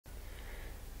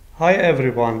Hi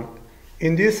everyone.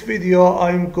 In this video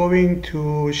I'm going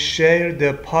to share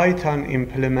the Python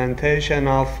implementation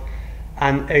of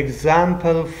an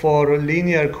example for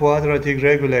linear quadratic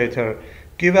regulator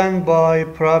given by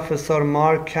Professor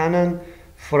Mark Cannon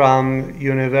from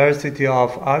University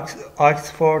of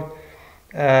Oxford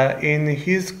in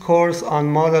his course on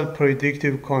model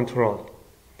predictive control.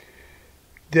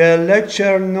 The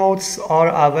lecture notes are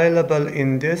available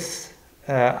in this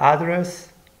address.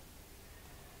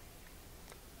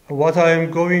 What I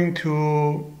am going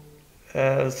to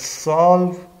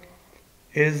solve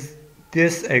is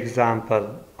this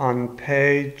example on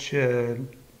page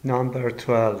number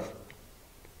 12.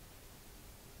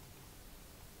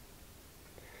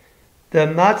 The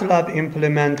Matlab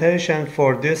implementation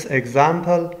for this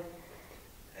example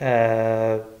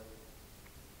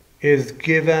is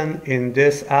given in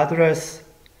this address,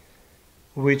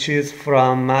 which is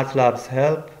from Matlab's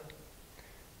help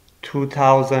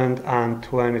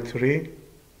 2023.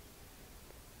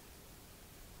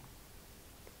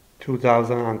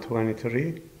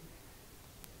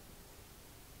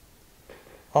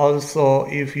 Also,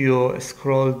 if you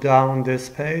scroll down this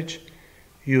page,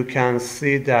 you can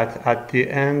see that at the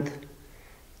end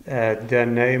the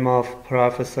name of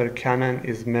Professor Cannon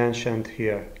is mentioned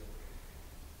here.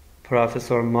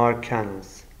 Professor Mark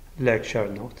Cannon's lecture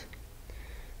note.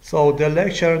 So the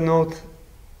lecture note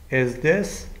is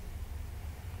this.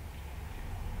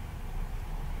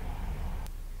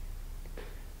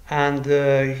 And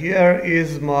here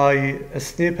is my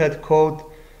snippet code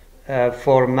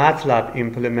for Matlab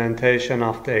implementation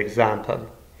of the example.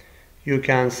 You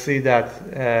can see that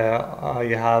I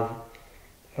have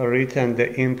written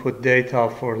the input data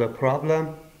for the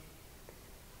problem.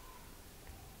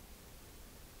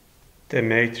 The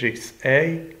matrix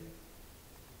A,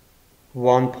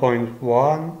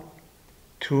 1.1,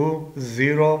 2,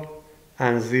 0,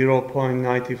 and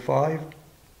 0.95.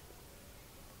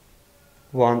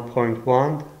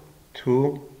 1.1,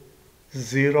 2,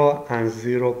 0, and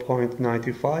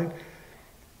 0.95,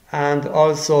 and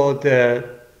also the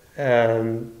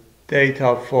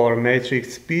data for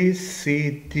matrix B, C,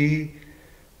 D,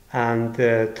 and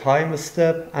the time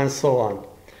step, and so on.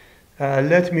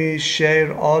 Let me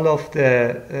share all of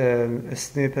the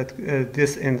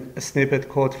snippet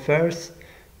code first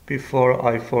before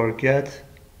I forget.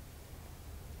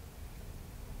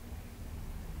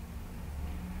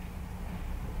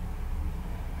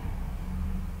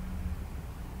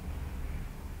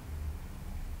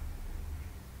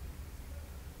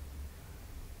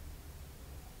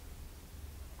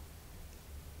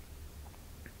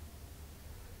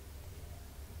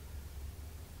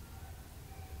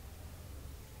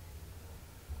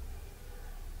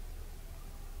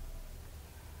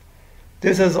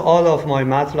 This is all of my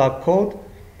Matlab code.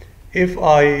 If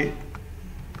I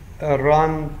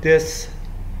run this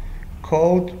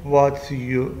code, what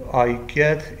I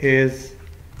get is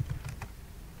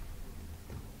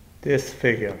this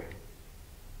figure.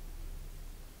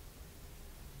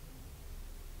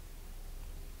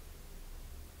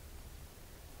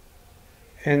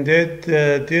 And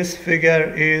this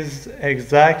figure is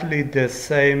exactly the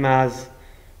same as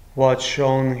what's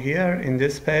shown here in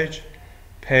this page.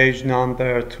 Page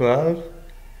number 12.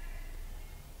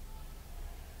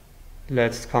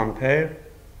 Let's compare.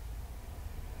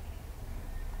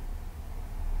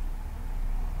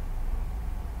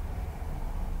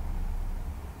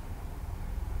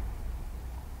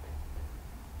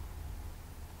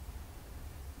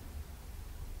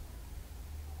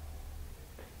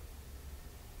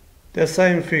 The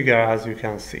same figure, as you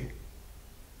can see.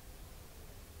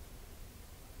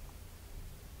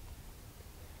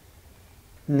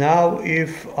 Now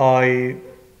if I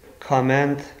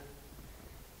comment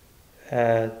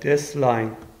this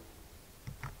line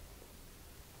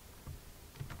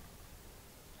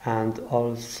and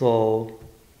also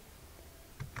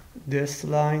this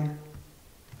line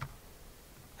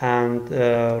and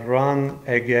run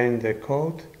again the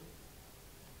code,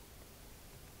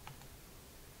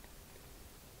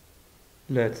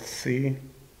 let's see.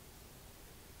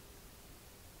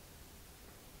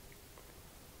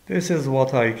 This is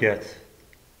what I get.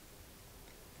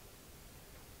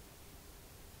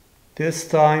 This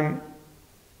time,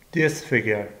 this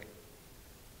figure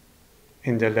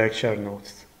in the lecture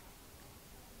notes.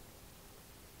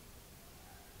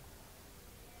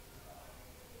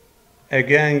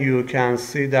 Again, you can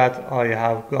see that I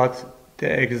have got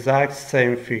the exact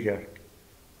same figure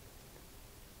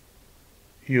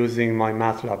using my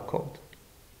Matlab code.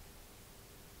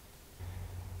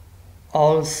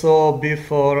 Also,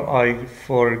 before I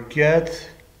forget,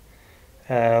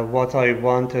 what I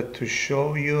wanted to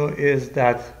show you is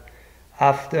that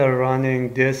after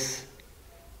running this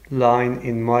line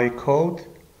in my code,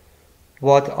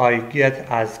 what I get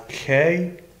as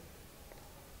K,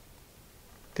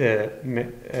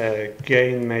 the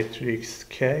gain matrix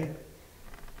K,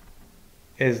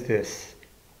 is this.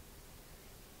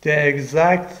 The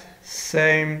exact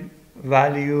same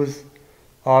values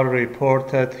are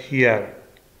reported here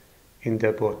in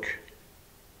the book.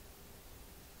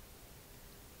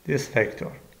 This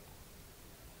vector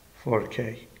for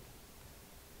K.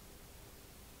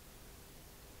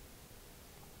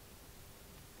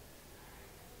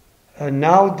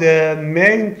 Now the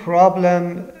main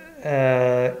problem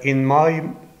in my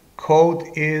code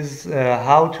is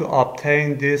how to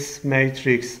obtain this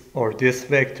matrix or this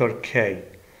vector K.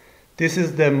 This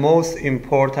is the most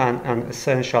important and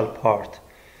essential part.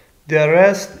 The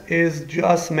rest is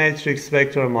just matrix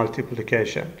vector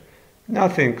multiplication.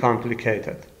 Nothing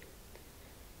complicated.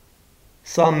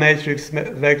 Some matrix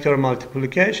vector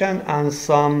multiplication and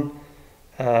some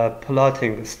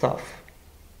plotting stuff.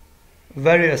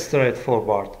 Very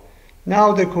straightforward.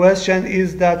 Now the question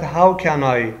is that how can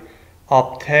I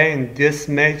obtain this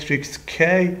matrix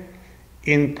K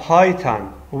in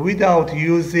Python without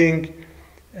using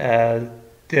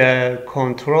the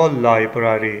control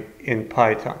library in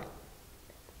Python?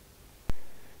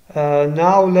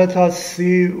 Now let us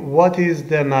see what is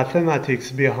the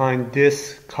mathematics behind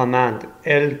this command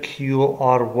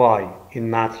LQRY in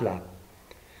Matlab.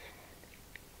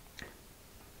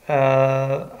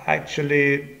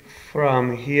 Actually,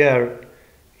 from here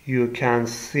you can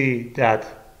see that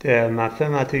the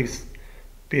mathematics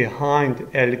behind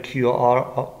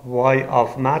LQRY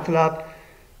of Matlab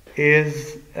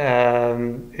is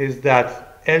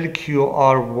that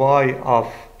LQRY of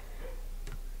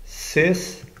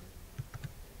sys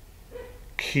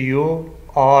Q,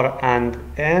 R, and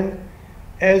N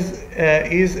is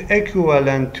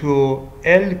equivalent to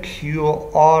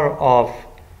LQR of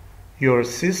your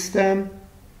system,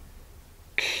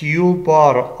 Q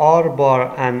bar, R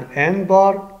bar, and N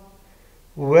bar,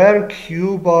 where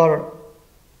Q bar,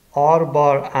 R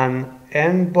bar, and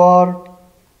N bar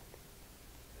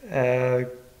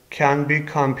can be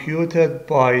computed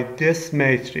by this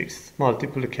matrix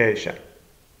multiplication.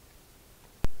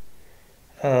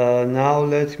 Now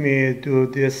let me do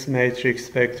this matrix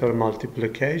vector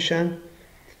multiplication.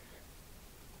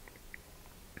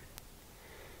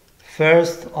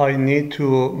 First, I need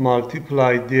to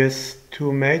multiply these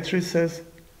two matrices.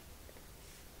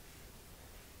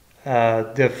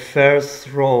 The first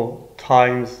row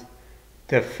times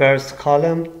the first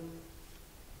column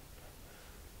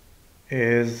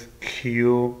is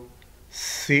QC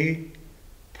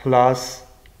plus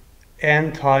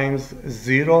N times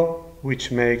 0,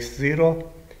 which makes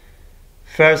 0.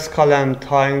 First column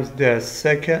times the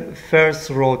first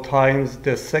row times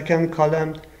the second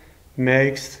column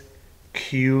makes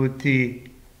QD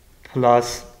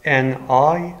plus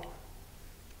NI,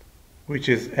 which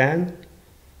is N.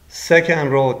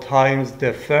 Second row times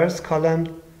the first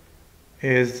column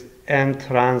is N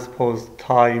transpose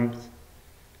times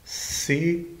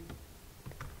C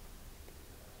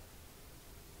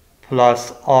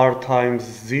plus R times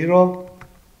 0.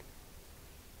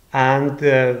 And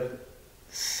the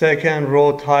second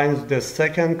row times the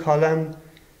second column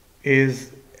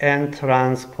is N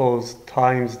transpose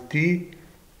times D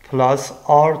plus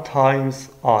R times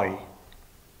I.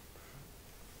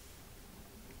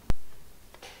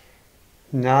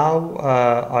 Now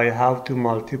I have to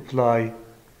multiply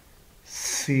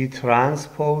C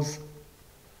transpose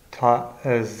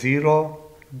 0,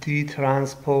 D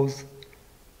transpose,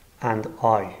 and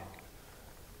I.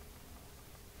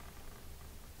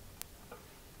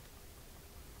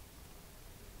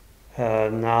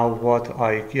 Now what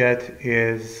I get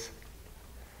is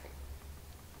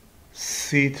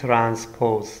C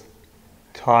transpose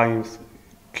times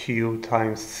Q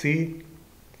times C.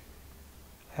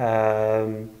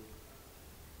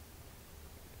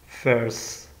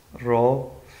 First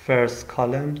row, first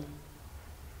column.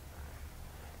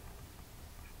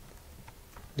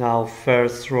 Now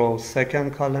first row,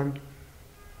 second column,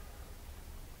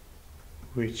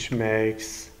 which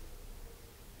makes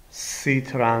C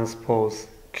transpose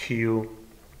Q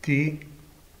D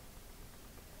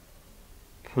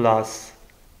plus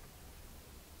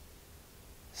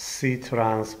C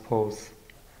transpose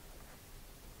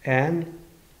N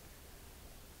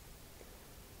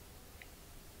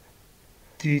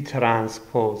D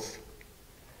transpose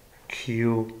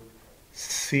Q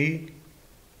C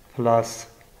plus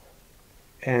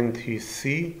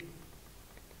NTC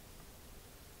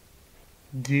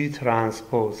D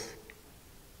transpose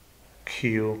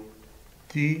Q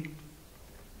D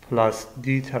plus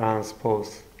D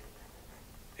transpose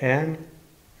N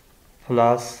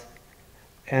plus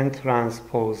N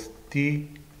transpose D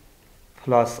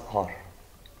plus R.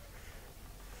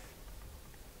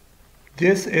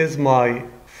 This is my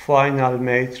final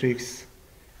matrix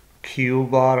Q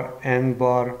bar, N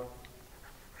bar,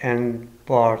 N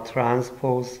bar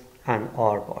transpose, and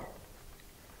R bar.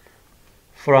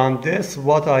 From this,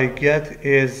 what I get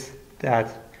is that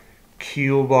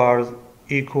Q bar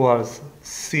equals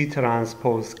C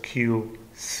transpose Q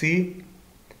C,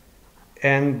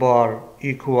 N bar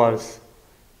equals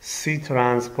C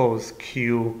transpose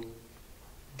Q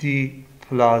D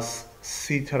plus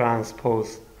C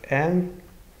transpose N,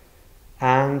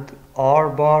 and R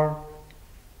bar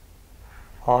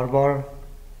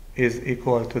is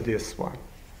equal to this one.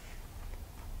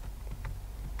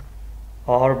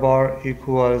 R bar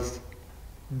equals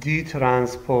D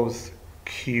transpose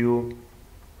Q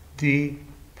D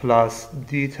plus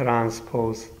D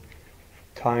transpose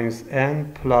times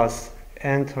N plus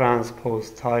N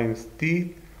transpose times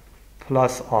D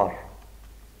plus R.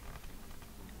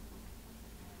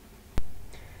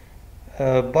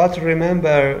 But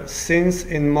remember, since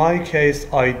in my case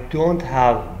I don't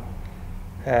have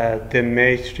the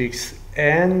matrix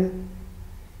N,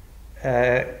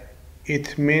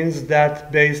 it means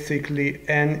that basically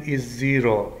N is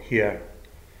 0 here.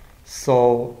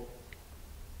 So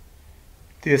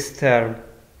this term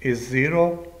is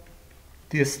 0,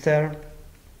 this term,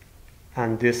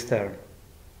 and this term.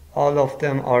 All of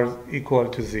them are equal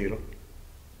to 0.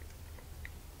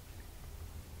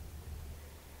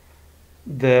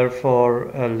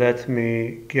 Therefore, let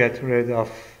me get rid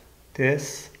of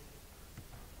this.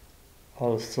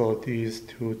 Also these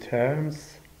two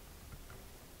terms.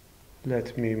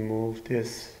 Let me move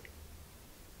this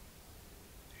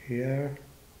here.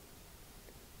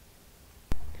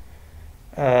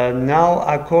 Now,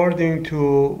 according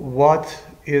to what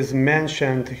is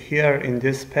mentioned here in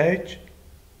this page,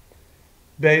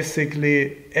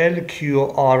 basically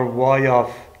LQRY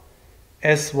of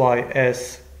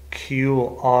SYS,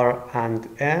 Q, R, and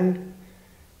N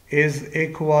is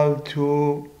equal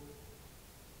to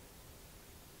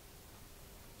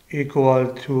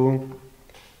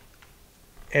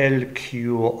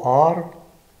LQR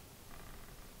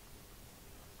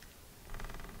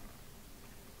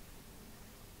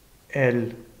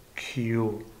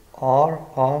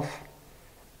of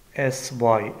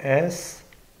SYS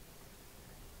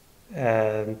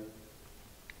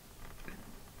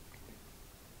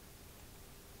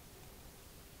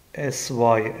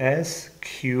SYS,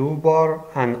 Q bar,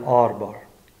 and R bar.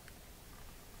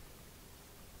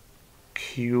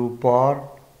 Q bar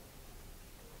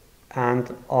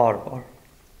and R bar.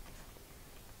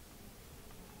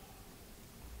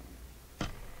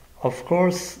 Of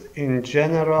course, in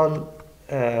general,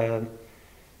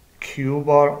 Q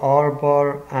bar, R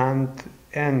bar, and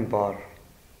N bar.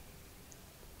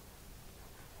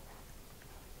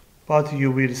 But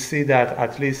you will see that,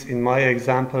 at least in my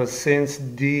example, since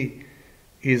D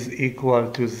is equal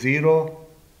to 0,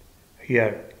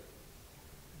 here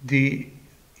D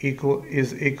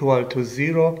is equal to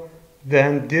 0,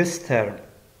 then this term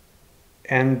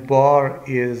N bar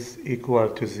is equal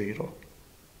to 0.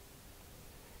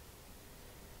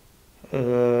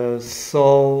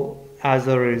 So as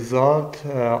a result,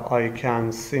 I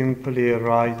can simply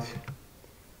write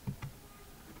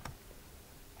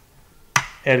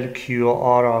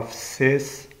LQR of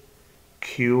SYS,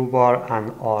 Q bar,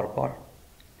 and R bar.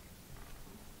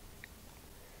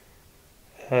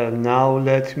 Now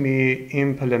let me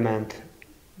implement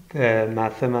the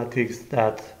mathematics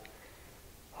that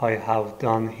I have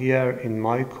done here in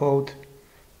my code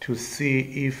to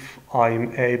see if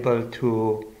I'm able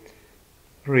to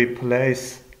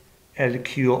replace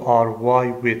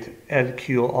LQRY with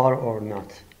LQR or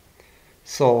not.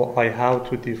 So I have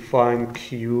to define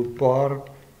Q bar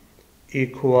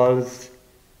equals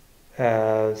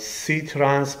C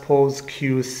transpose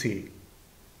QC.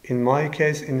 In my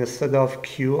case, instead of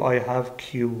Q, I have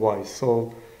QY.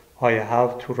 So I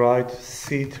have to write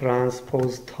C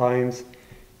transpose times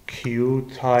Q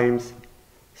times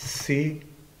C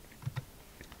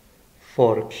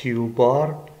for Q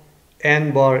bar.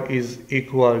 N bar is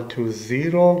equal to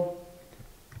 0.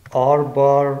 R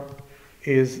bar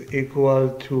is equal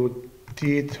to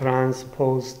D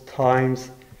transpose times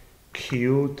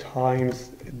Q times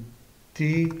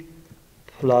D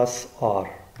plus R.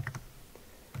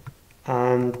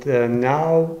 And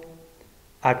now,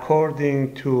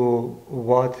 according to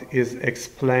what is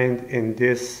explained in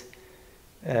this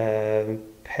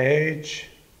page,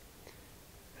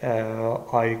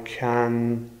 I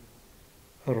can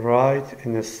write,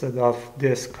 instead of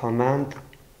this command,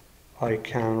 I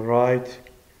can write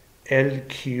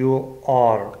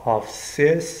LQR of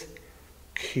sys,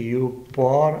 Q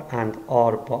bar and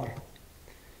R bar.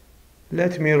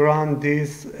 Let me run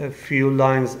these few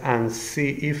lines and see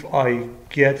if I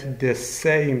get the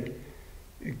same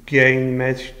gain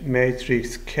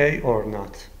matrix K or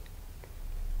not.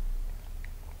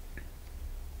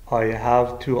 I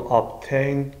have to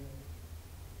obtain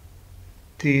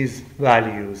these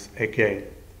values again.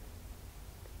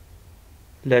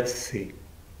 Let's see.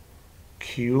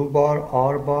 Q bar,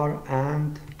 R bar,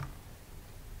 and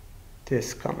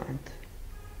this command.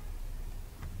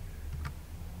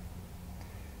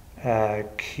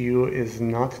 Q is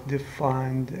not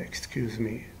defined, excuse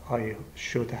me, I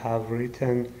should have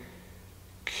written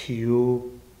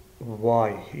QY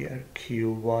here,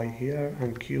 QY here,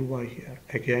 and QY here.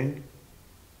 Again,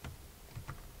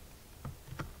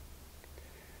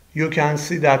 you can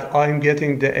see that I'm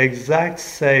getting the exact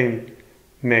same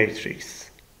matrix,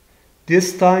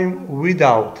 this time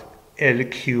without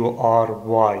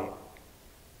LQRY.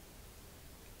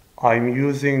 I'm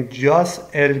using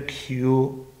just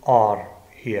LQR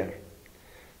here,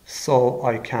 so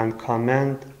I can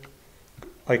comment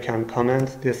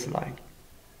this line.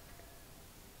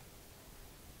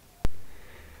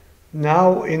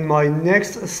 Now in my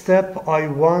next step, I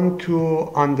want to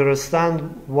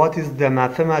understand what is the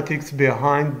mathematics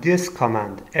behind this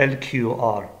command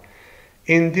LQR.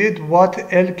 Indeed, what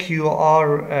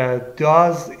LQR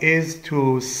does is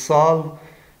to solve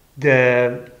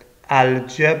the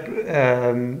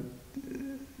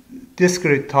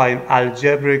discrete time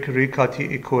algebraic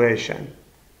Riccati equation.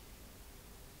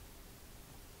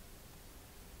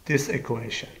 This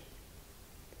equation.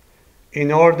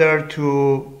 In order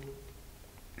to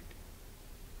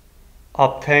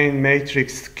obtain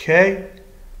matrix K,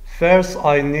 first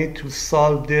I need to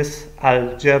solve this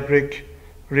algebraic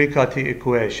Riccati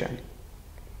equation.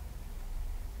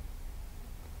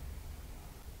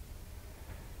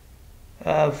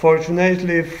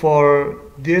 Fortunately for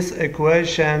this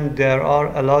equation, there are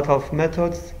a lot of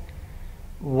methods.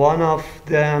 One of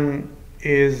them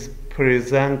is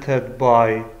presented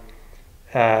by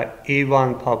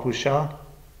Ivan Papusha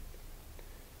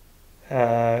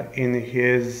in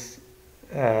his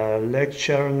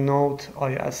lecture note,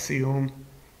 I assume.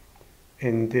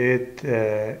 Indeed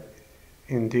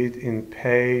in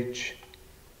page,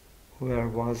 where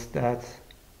was that?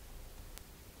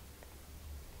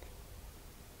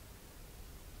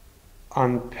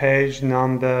 On page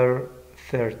number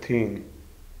 13.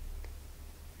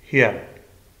 Here.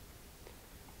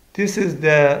 This is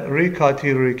the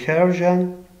Riccati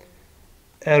recursion,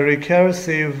 a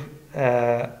recursive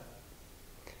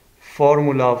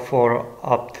formula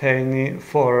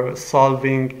for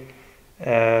solving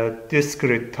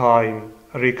discrete time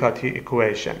Riccati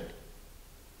equation.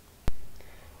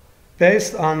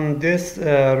 Based on this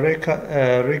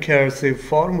recursive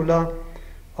formula,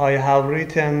 I have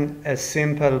written a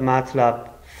simple Matlab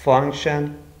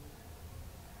function,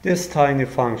 this tiny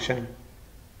function,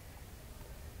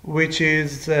 which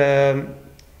is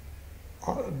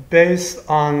based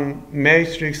on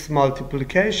matrix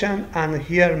multiplication and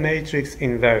here matrix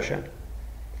inversion.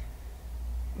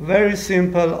 Very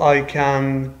simple, I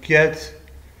can get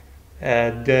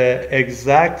the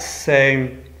exact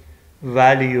same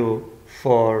value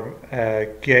for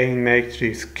gain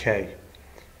matrix K.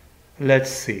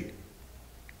 Let's see.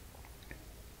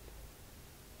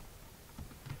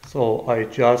 So I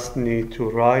just need to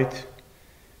write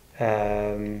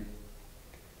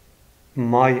my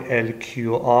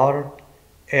LQR,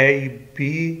 A,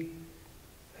 B,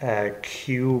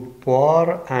 Q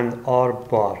bar, and R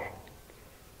bar.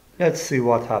 Let's see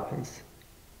what happens.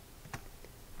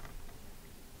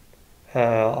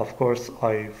 Of course,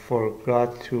 I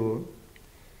forgot to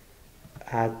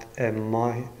add a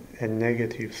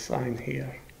negative sign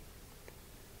here.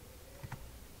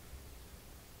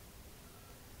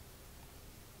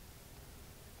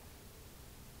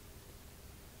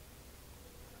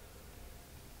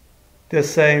 The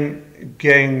same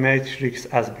gain matrix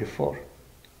as before.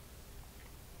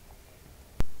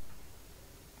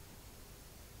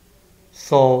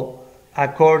 So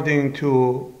according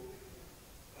to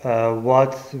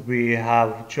what we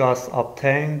have just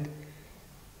obtained,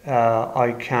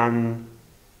 I can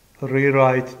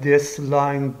rewrite this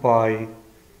line by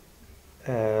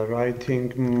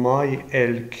writing my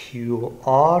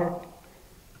LQR.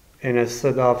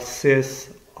 Instead of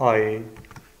sys, I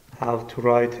have to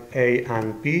write A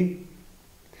and B.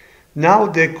 Now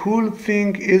the cool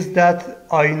thing is that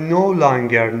I no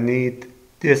longer need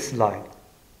this line.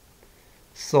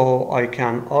 So I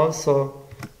can also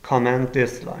comment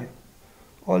this line,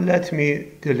 or let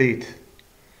me delete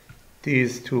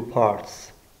these two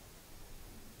parts.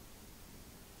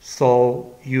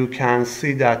 So you can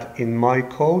see that in my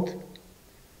code,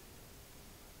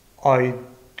 I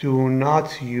do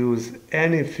not use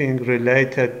anything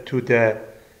related to the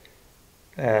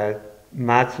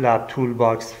Matlab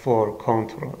toolbox for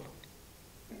control.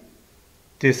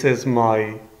 This is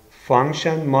my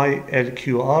function, my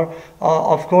LQR.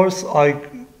 Of course, I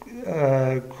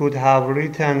could have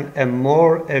written a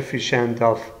more efficient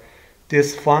of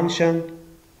this function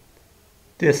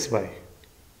this way.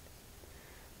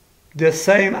 The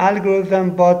same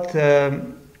algorithm, but a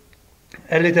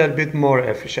little bit more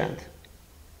efficient.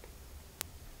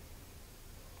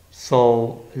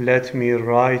 So let me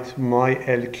write my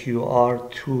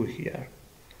LQR2 here.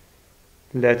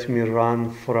 Let me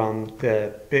run from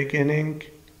the beginning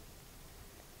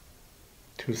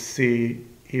to see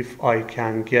if I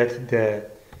can get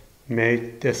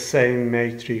the same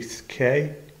matrix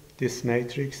K, this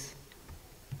matrix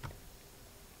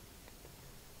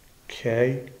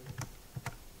K.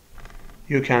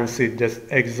 You can see this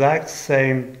exact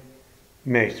same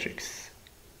matrix,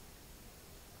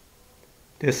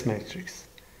 this matrix,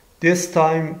 this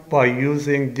time by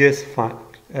using this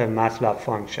MATLAB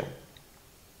function.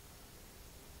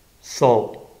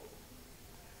 So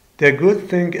the good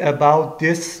thing about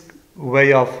this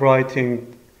way of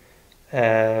writing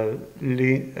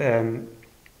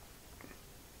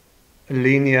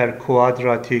linear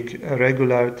quadratic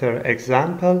regulator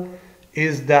example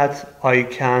is that I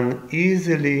can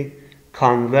easily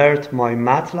convert my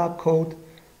MATLAB code,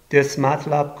 this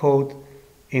MATLAB code,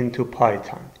 into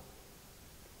Python,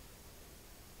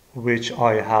 which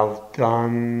I have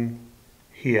done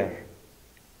here.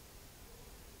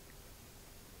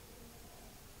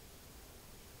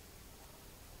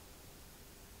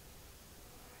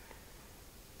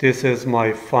 This is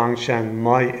my function,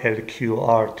 my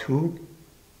LQR2.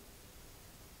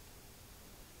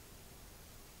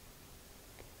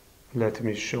 Let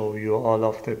me show you all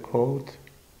of the code.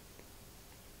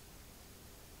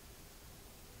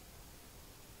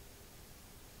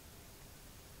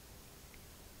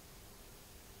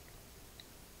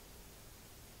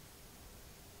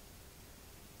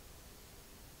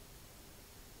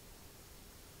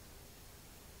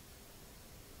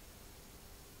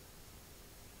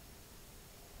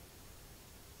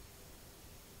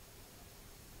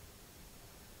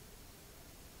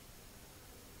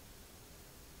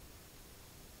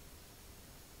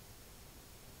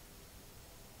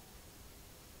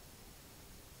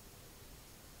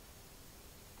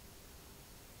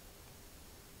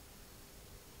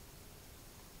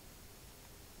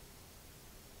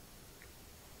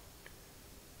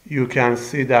 You can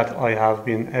see that I have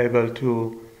been able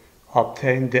to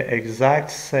obtain the exact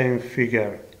same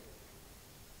figure,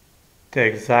 the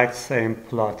exact same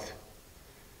plot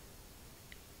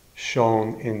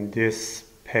shown in this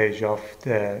page of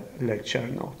the lecture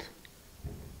note.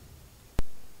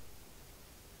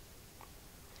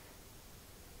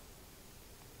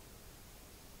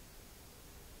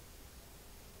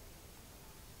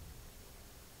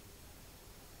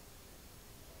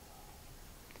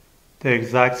 The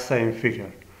exact same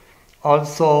figure.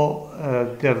 Also,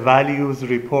 the values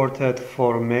reported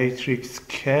for matrix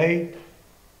K,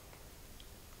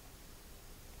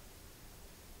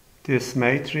 this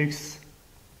matrix,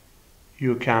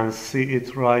 you can see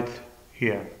it right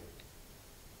here.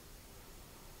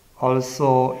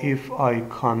 Also, if I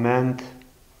comment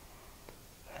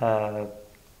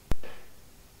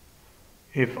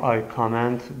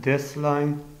this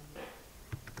line,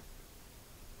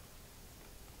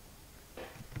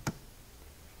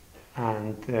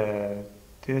 and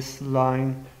this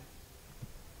line,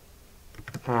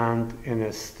 and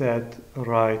instead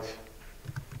write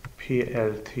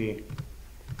PLT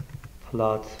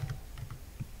plot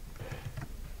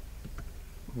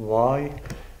Y,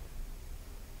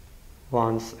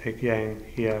 once again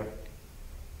here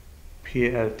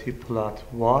PLT plot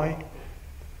Y,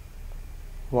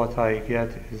 what I get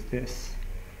is this.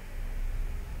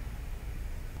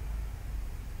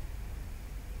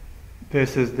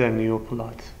 This is the new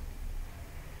plot.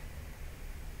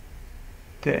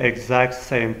 The exact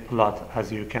same plot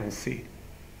as you can see.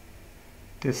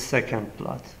 This second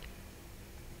plot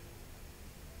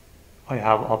I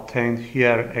have obtained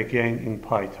here again in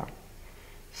Python.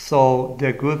 So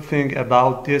the good thing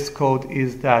about this code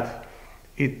is that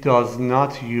it does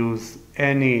not use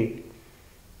any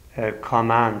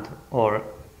command or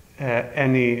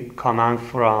any command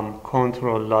from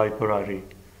control library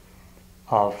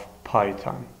of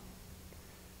Python.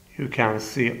 You can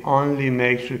see only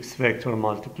matrix vector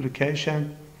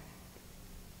multiplication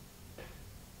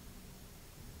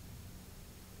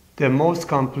The most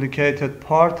complicated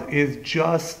part is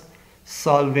just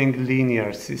solving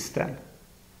linear system.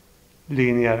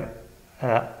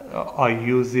 I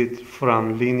use it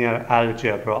from linear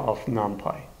algebra of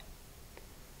NumPy.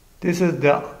 This is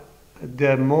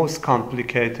the most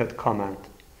complicated command,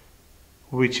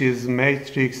 which is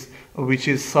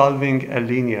solving a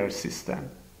linear system.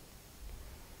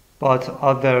 But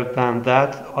other than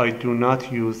that, I do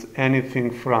not use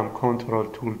anything from control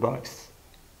toolbox.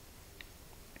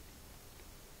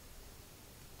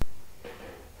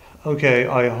 Okay,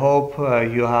 I hope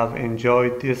you have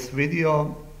enjoyed this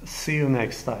video. See you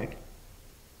next time.